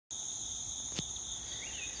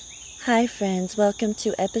Hi friends, welcome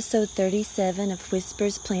to episode 37 of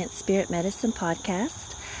Whispers Plant Spirit Medicine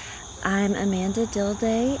podcast. I'm Amanda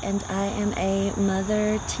Dilday and I am a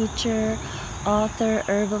mother, teacher, author,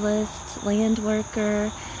 herbalist, land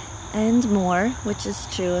worker, and more, which is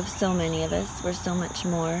true of so many of us. We're so much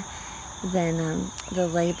more than the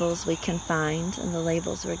labels we can find and the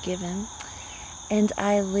labels we're given. And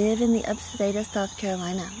I live in the upstate of South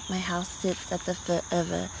Carolina. My house sits at the foot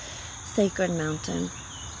of a sacred mountain.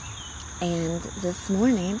 And this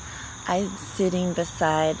morning, I'm sitting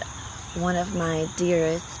beside one of my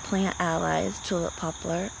dearest plant allies, tulip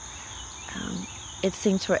poplar. It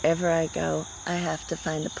seems wherever I go, I have to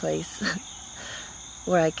find a place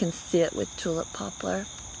where I can sit with tulip poplar.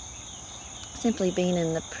 Simply being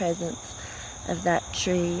in the presence of that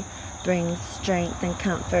tree brings strength and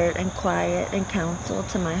comfort and quiet and counsel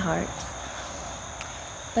to my heart.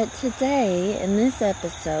 But today, in this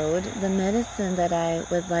episode, the medicine that I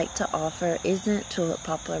would like to offer isn't tulip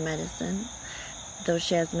poplar medicine, though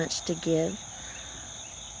she has much to give.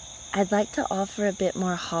 I'd like to offer a bit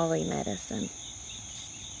more holly medicine,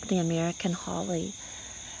 the American holly.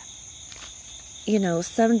 You know,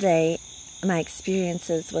 someday my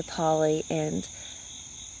experiences with holly and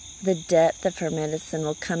the depth of her medicine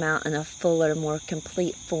will come out in a fuller, more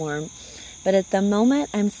complete form. But at the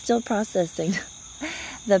moment, I'm still processing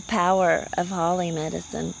the power of holly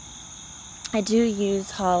medicine. I do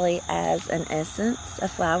use holly as an essence, a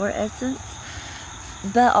flower essence,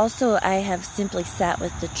 but also I have simply sat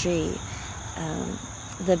with the tree.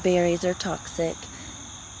 The berries are toxic.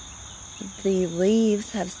 The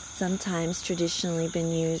leaves have sometimes traditionally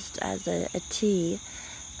been used as a tea,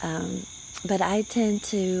 but I tend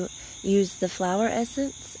to use the flower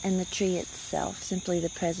essence and the tree itself, simply the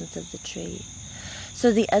presence of the tree.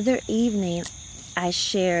 So the other evening, I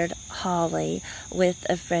shared holly with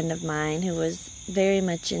a friend of mine who was very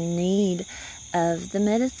much in need of the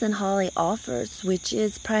medicine holly offers, which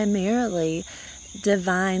is primarily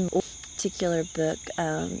divine. Particular book,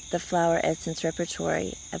 The Flower Essence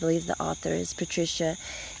Repertory. I believe the author is Patricia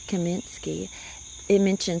Kaminsky. It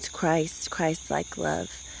mentions Christ, Christ-like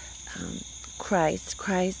love, Christ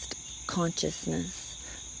consciousness,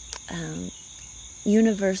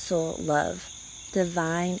 universal love,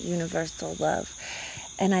 divine universal love.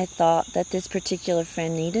 And I thought that this particular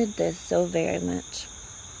friend needed this so very much.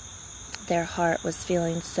 Their heart was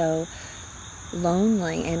feeling so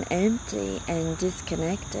lonely and empty and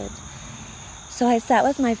disconnected. So I sat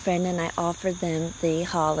with my friend and I offered them the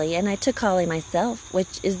holly, and I took holly myself,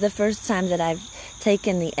 which is the first time that I've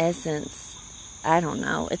taken the essence. I don't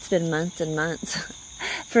know, it's been months and months.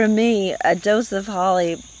 For me, a dose of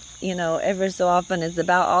holly, ever so often is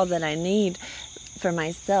about all that I need for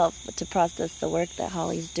myself to process the work that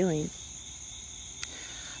holly's doing.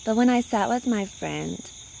 But when I sat with my friend,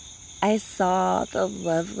 I saw the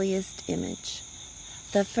loveliest image.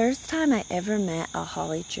 The first time I ever met a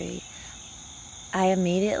holly tree, I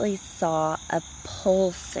immediately saw a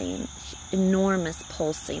pulsing, enormous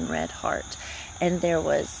pulsing red heart. And there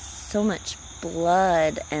was so much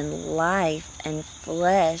blood and life and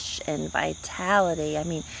flesh and vitality. I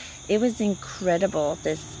mean, it was incredible,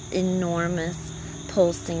 this enormous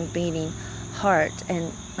pulsing, beating heart.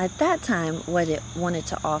 And at that time, what it wanted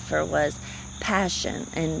to offer was passion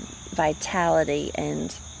and vitality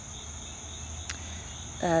and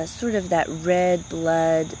sort of that red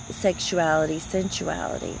blood, sexuality,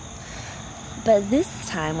 sensuality. But this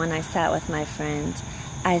time when I sat with my friend,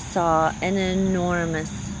 I saw an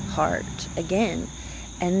enormous heart again.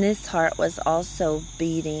 And this heart was also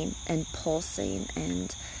beating and pulsing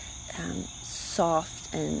and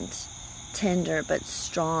soft and tender but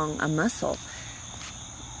strong, a muscle.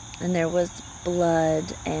 And there was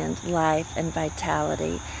blood and life and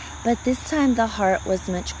vitality. But this time the heart was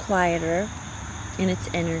much quieter in its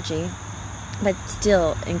energy, but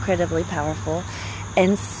still incredibly powerful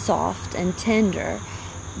and soft and tender.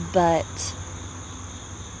 But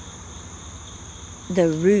the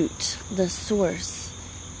root, the source,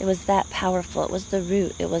 it was that powerful. It was the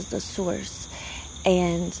root, it was the source.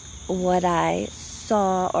 And what I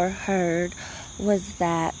saw or heard was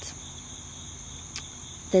that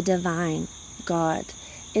the divine God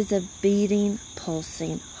is a beating,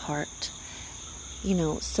 pulsing heart.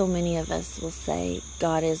 So many of us will say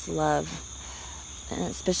God is love,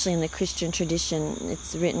 especially in the Christian tradition.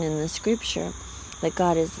 It's written in the scripture that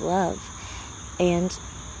God is love. And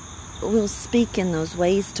we'll speak in those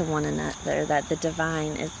ways to one another, that the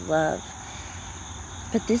divine is love.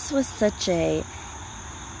 But this was such a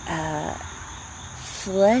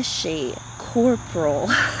fleshy, corporal,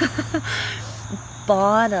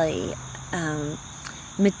 body,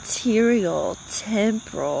 material,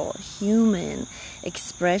 temporal, human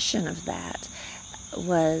expression of that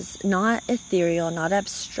was not ethereal, not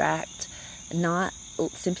abstract, not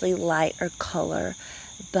simply light or color,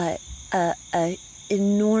 but a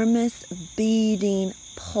enormous, beating,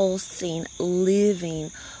 pulsing,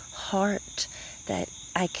 living heart that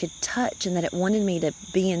I could touch, and that it wanted me to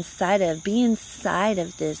be inside of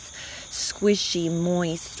this squishy,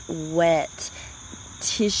 moist, wet,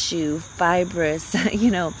 tissue, fibrous,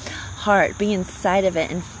 heart, be inside of it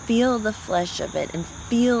and feel the flesh of it and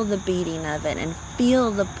feel the beating of it and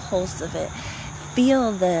feel the pulse of it,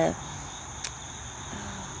 feel the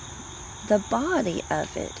body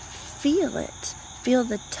of it, feel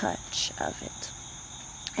the touch of it,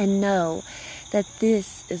 and know that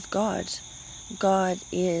this is God. God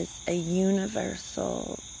is the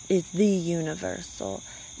universal,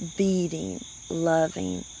 beating,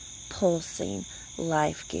 loving, pulsing,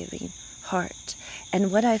 life-giving heart. And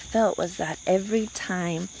what I felt was that every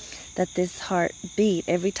time that this heart beat,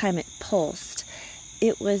 every time it pulsed,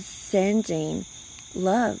 it was sending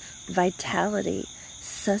love, vitality,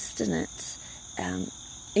 sustenance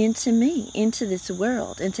into me, into this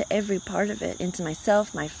world, into every part of it, into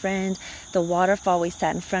myself, my friend, the waterfall we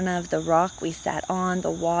sat in front of, the rock we sat on, the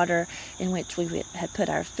water in which we had put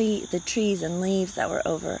our feet, the trees and leaves that were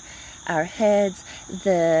over our heads,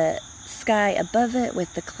 the sky above it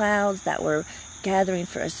with the clouds that were gathering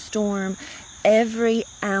for a storm. Every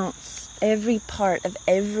ounce, every part of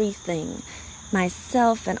everything,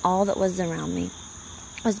 myself and all that was around me,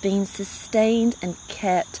 was being sustained and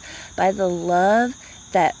kept by the love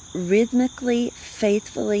that rhythmically,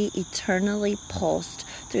 faithfully, eternally pulsed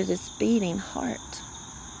through this beating heart.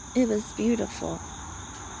 It was beautiful.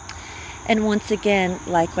 And once again,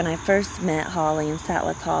 like when I first met Holly and sat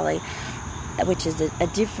with Holly, which is a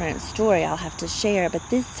different story I'll have to share, but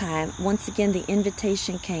this time, once again, the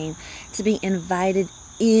invitation came to be invited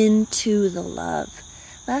into the love.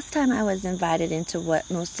 Last time I was invited into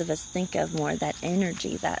what most of us think of more, that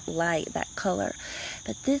energy, that light, that color.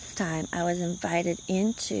 But this time I was invited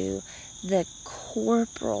into the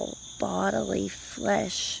corporal, bodily,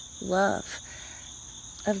 flesh love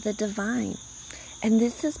of the divine. And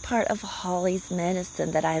this is part of Holly's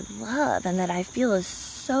medicine that I love and that I feel is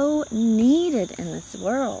so needed in this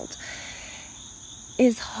world.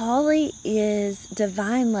 Holly is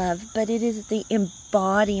divine love, but it is the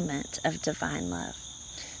embodiment of divine love.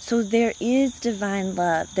 So there is divine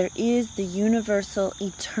love. There is the universal,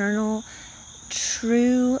 eternal,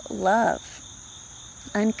 true love.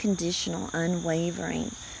 Unconditional,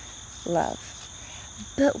 unwavering love.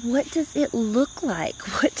 But what does it look like?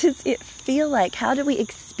 What does it feel like? How do we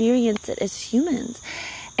experience it as humans?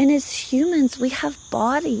 And as humans, we have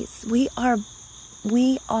bodies. We are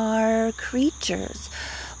creatures.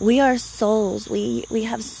 We are souls. We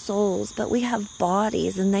have souls, but we have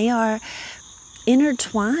bodies, and they are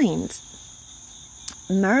intertwined,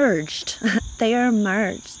 merged. They are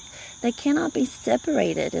merged. They cannot be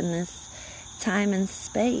separated in this time and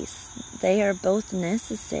space. They are both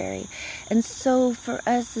necessary. And so for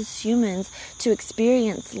us as humans to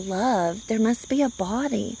experience love, there must be a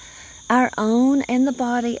body, our own and the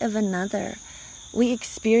body of another. We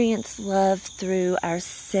experience love through our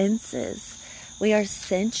senses. We are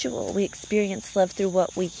sensual. We experience love through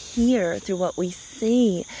what we hear, through what we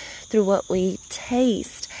see, through what we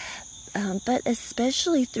taste, but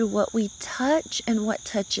especially through what we touch and what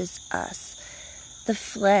touches us. The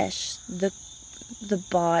flesh, the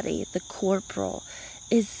body, the corporal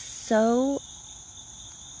is so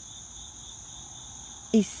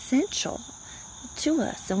essential to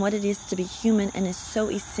us and what it is to be human, and is so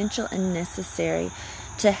essential and necessary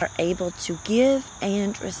to be able to give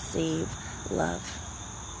and receive love.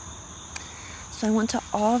 So I want to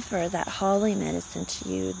offer that Holly medicine to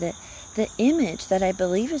you, that the image that I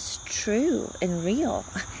believe is true and real.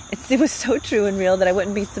 It was so true and real that I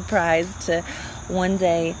wouldn't be surprised to one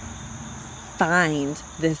day find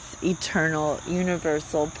this eternal,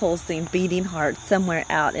 universal, pulsing, beating heart somewhere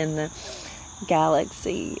out in the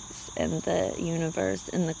galaxies and the universe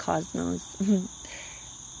and the cosmos.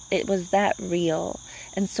 It was that real.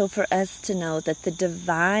 And so for us to know that the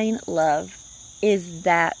divine love is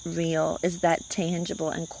that real, is that tangible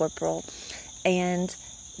and corporal, and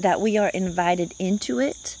that we are invited into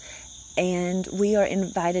it, and we are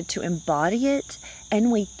invited to embody it,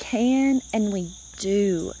 and we can and we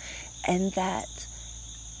do, and that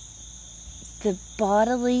the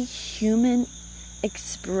bodily human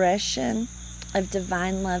expression of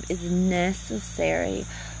divine love is necessary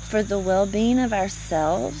for the well-being of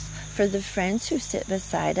ourselves, for the friends who sit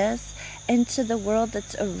beside us, and to the world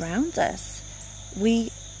that's around us.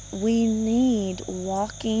 We we need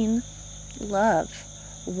walking love,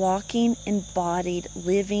 walking embodied,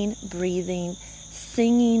 living, breathing,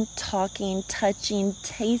 singing, talking, touching,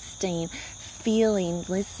 tasting, feeling,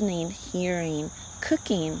 listening, hearing,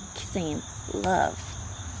 cooking, kissing, love.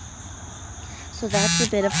 So that's a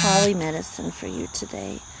bit of Holly medicine for you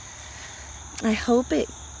today. I hope it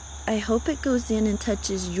goes in and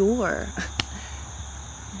touches your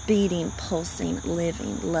beating, pulsing,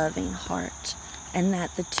 living, loving heart, and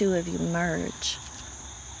that the two of you merge.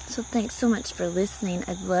 So thanks so much for listening.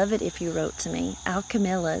 I'd love it if you wrote to me,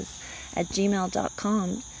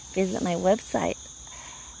 alcamillas@gmail.com. Visit my website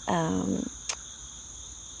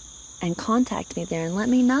and contact me there and let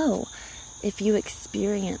me know if you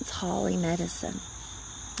experience Holly medicine.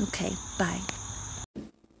 Okay, bye.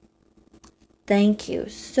 Thank you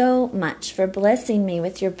so much for blessing me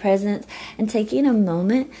with your presence and taking a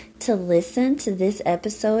moment to listen to this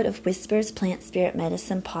episode of Whispers Plant Spirit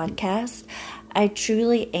Medicine podcast. I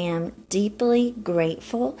truly am deeply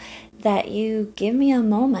grateful that you give me a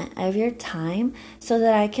moment of your time so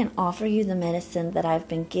that I can offer you the medicine that I've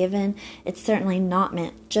been given. It's certainly not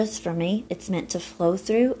meant just for me. It's meant to flow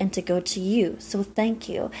through and to go to you. So thank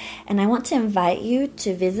you. And I want to invite you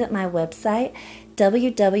to visit my website,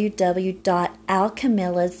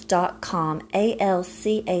 www.alcamillas.com,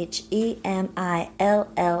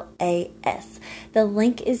 ALCHEMILLAS. The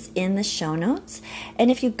link is in the show notes.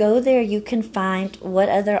 And if you go there, you can find what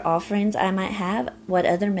other offerings I might have, what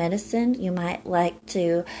other medicine you might like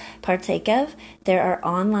to partake of. There are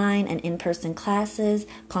online and in-person classes,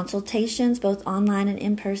 consultations, both online and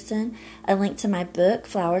in-person, a link to my book,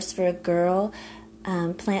 Flowers for a Girl,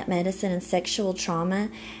 Plant Medicine and Sexual Trauma.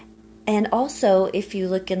 And also, if you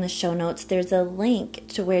look in the show notes, there's a link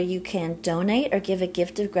to where you can donate or give a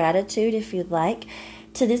gift of gratitude if you'd like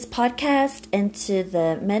to this podcast and to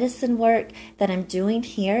the medicine work that I'm doing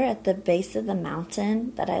here at the base of the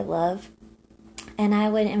mountain that I love. And I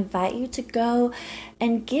would invite you to go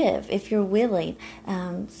and give if you're willing,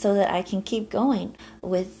 so that I can keep going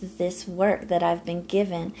with this work that I've been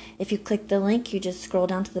given. If you click the link, you just scroll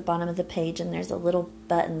down to the bottom of the page and there's a little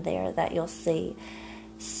button there that you'll see.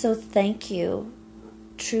 So thank you,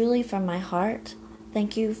 truly from my heart.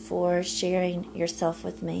 Thank you for sharing yourself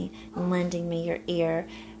with me and lending me your ear.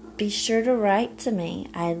 Be sure to write to me.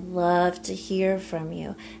 I'd love to hear from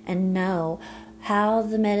you and know how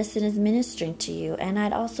the medicine is ministering to you. And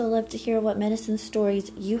I'd also love to hear what medicine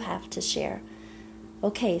stories you have to share.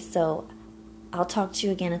 Okay, so I'll talk to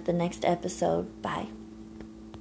you again at the next episode. Bye.